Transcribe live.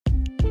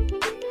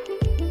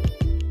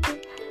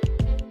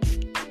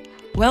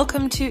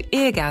Welcome to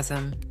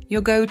Eargasm,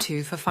 your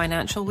go-to for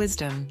financial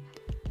wisdom.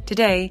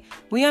 Today,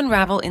 we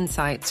unravel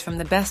insights from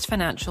the best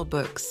financial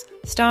books,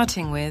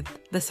 starting with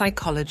The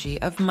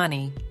Psychology of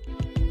Money.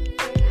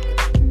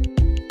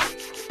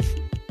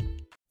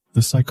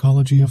 The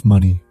Psychology of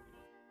Money.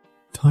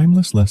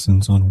 Timeless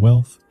Lessons on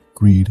Wealth,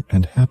 Greed,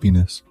 and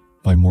Happiness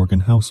by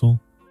Morgan Housel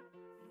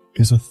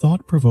is a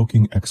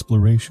thought-provoking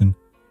exploration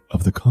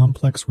of the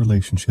complex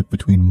relationship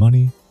between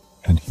money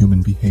and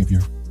human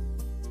behavior.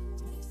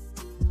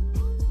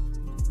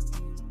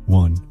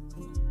 1.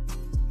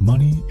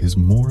 Money is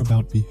more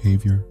about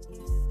behavior.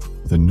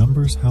 The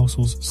Numbers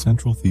Housel's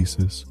central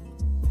thesis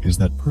is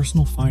that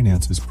personal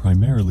finance is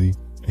primarily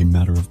a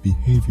matter of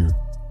behavior,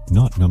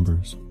 not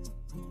numbers.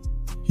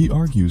 He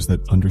argues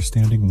that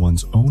understanding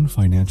one's own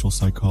financial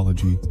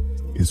psychology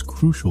is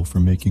crucial for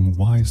making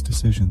wise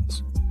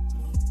decisions.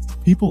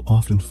 People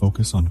often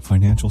focus on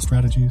financial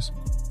strategies,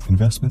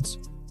 investments,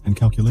 and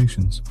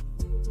calculations,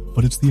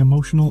 but it's the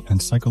emotional and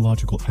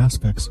psychological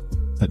aspects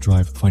that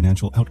drive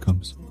financial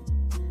outcomes.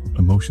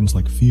 Emotions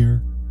like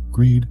fear,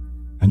 greed,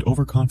 and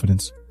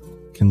overconfidence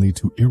can lead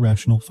to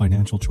irrational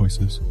financial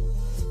choices.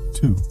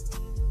 2.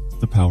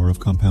 The power of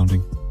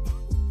compounding.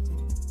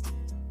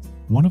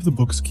 One of the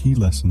book's key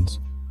lessons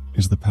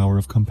is the power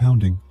of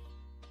compounding.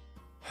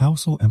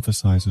 Housel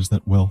emphasizes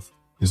that wealth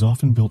is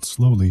often built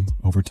slowly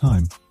over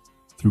time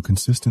through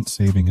consistent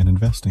saving and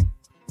investing.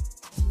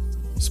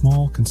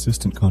 Small,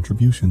 consistent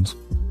contributions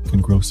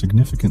can grow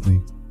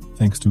significantly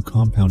thanks to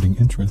compounding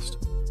interest.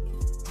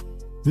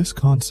 This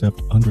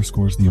concept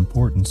underscores the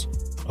importance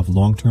of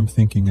long-term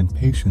thinking and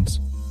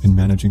patience in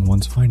managing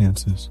one's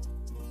finances.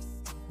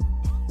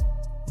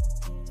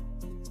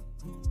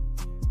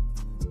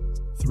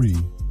 3.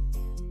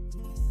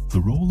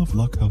 The role of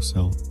luck.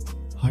 Housel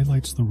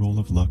highlights the role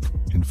of luck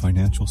in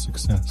financial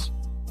success.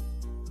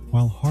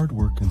 While hard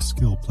work and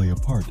skill play a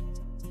part,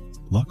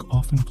 luck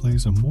often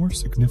plays a more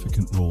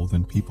significant role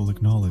than people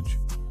acknowledge.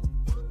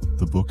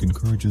 The book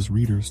encourages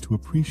readers to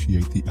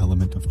appreciate the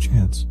element of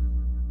chance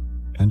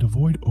and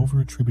avoid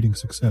over-attributing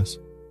success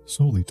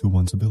solely to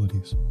one's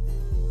abilities.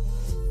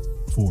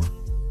 4.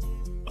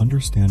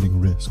 Understanding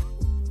risk.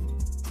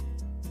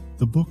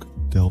 The book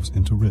delves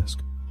into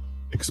risk,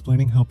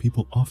 explaining how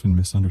people often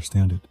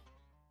misunderstand it.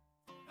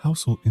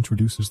 Housel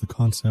introduces the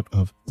concept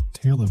of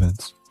tail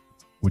events,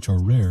 which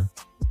are rare,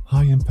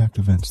 high-impact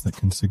events that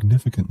can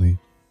significantly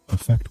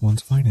affect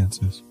one's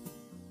finances.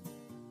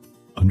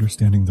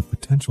 Understanding the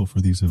potential for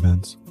these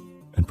events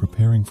and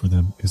preparing for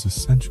them is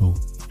essential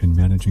in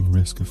managing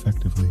risk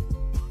effectively.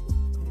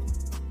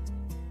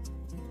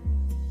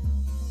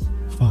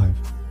 5.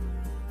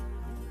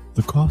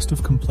 The cost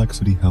of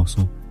complexity.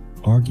 Housel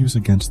argues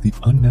against the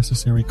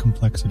unnecessary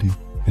complexity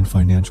in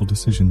financial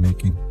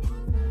decision-making.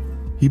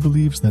 He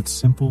believes that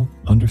simple,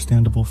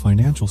 understandable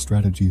financial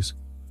strategies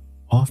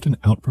often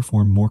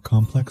outperform more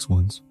complex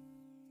ones.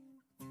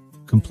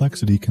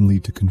 Complexity can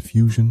lead to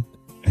confusion,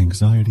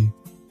 anxiety,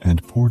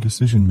 and poor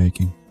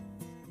decision-making,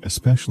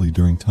 especially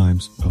during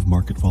times of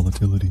market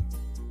volatility.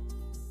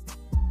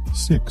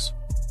 6.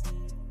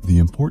 The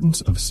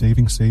importance of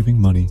saving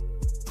money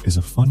is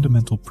a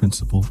fundamental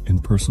principle in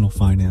personal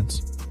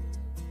finance,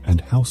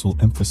 and Housel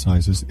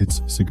emphasizes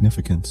its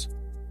significance.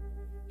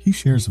 He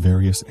shares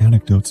various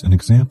anecdotes and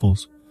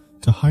examples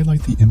to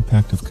highlight the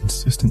impact of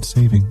consistent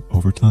saving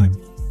over time.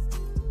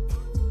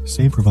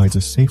 Save provides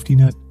a safety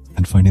net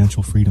and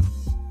financial freedom.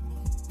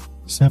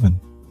 7.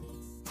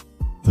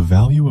 The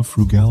value of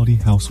frugality.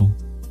 Housel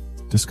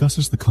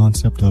discusses the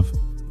concept of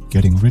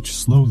getting rich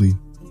slowly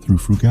through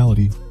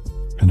frugality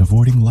and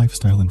avoiding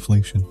lifestyle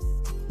inflation.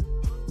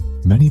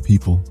 Many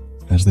people,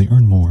 as they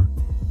earn more,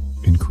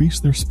 increase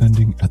their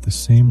spending at the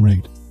same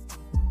rate,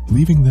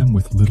 leaving them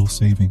with little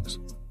savings.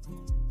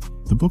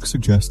 The book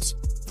suggests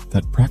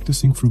that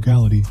practicing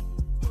frugality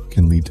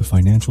can lead to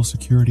financial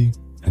security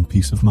and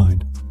peace of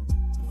mind.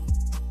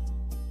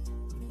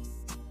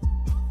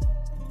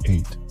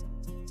 8.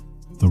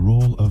 The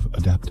role of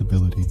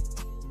adaptability.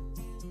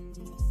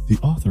 The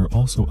author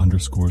also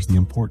underscores the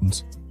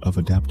importance of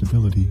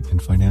adaptability in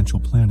financial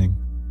planning.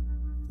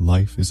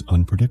 Life is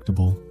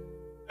unpredictable,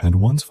 and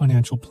one's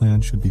financial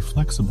plan should be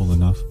flexible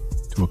enough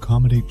to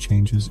accommodate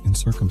changes in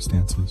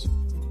circumstances.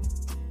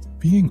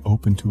 Being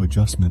open to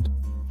adjustment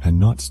and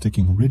not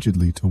sticking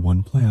rigidly to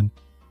one plan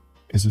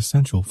is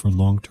essential for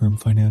long-term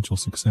financial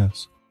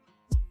success.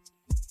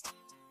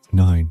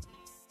 9.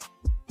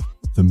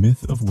 The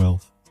myth of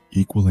wealth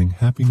equaling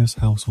happiness.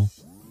 Housel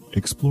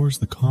explores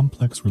the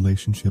complex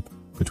relationship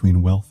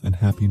between wealth and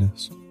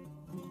happiness.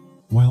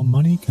 While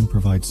money can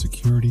provide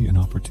security and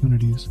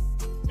opportunities,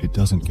 it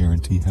doesn't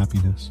guarantee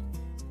happiness.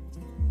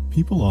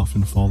 People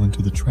often fall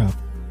into the trap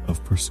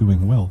of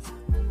pursuing wealth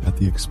at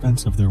the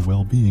expense of their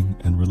well-being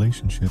and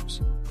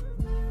relationships.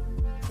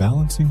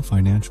 Balancing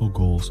financial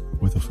goals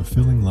with a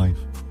fulfilling life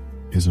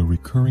is a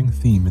recurring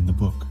theme in the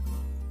book.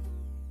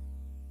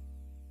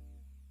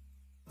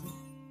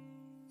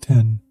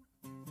 10.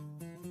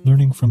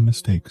 Learning from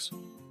mistakes.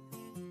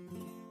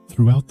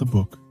 Throughout the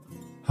book,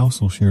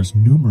 Housel shares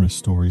numerous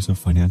stories of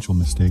financial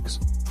mistakes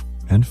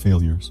and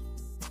failures.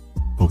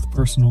 both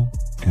personal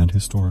and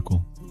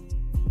historical.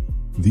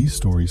 These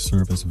stories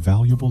serve as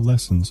valuable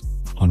lessons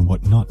on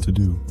what not to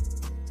do.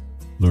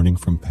 Learning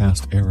from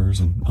past errors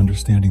and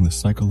understanding the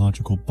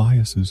psychological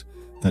biases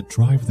that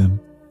drive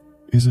them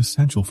is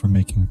essential for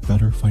making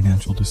better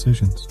financial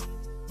decisions.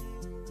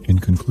 In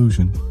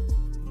conclusion,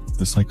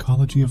 The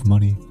Psychology of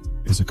Money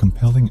is a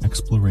compelling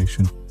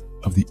exploration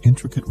of the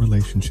intricate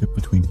relationship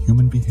between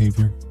human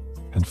behavior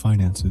and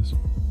finances.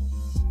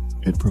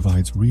 It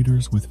provides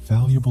readers with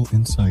valuable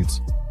insights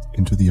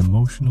into the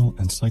emotional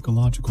and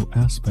psychological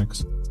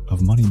aspects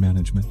of money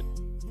management,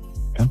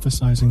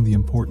 emphasizing the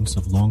importance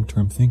of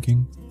long-term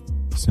thinking,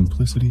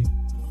 simplicity,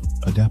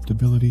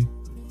 adaptability,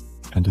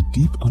 and a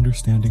deep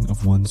understanding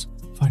of one's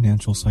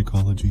financial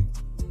psychology.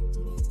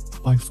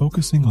 By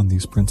focusing on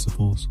these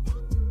principles,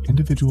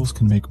 individuals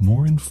can make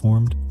more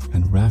informed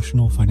and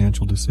rational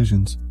financial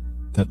decisions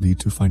that lead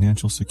to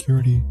financial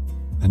security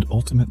and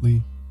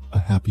ultimately a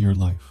happier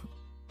life.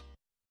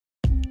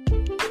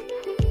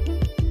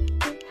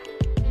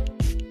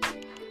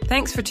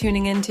 Thanks for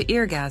tuning in to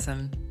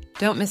Eargasm.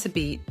 Don't miss a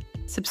beat.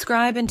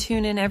 Subscribe and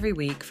tune in every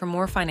week for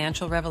more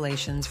financial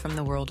revelations from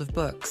the world of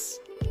books.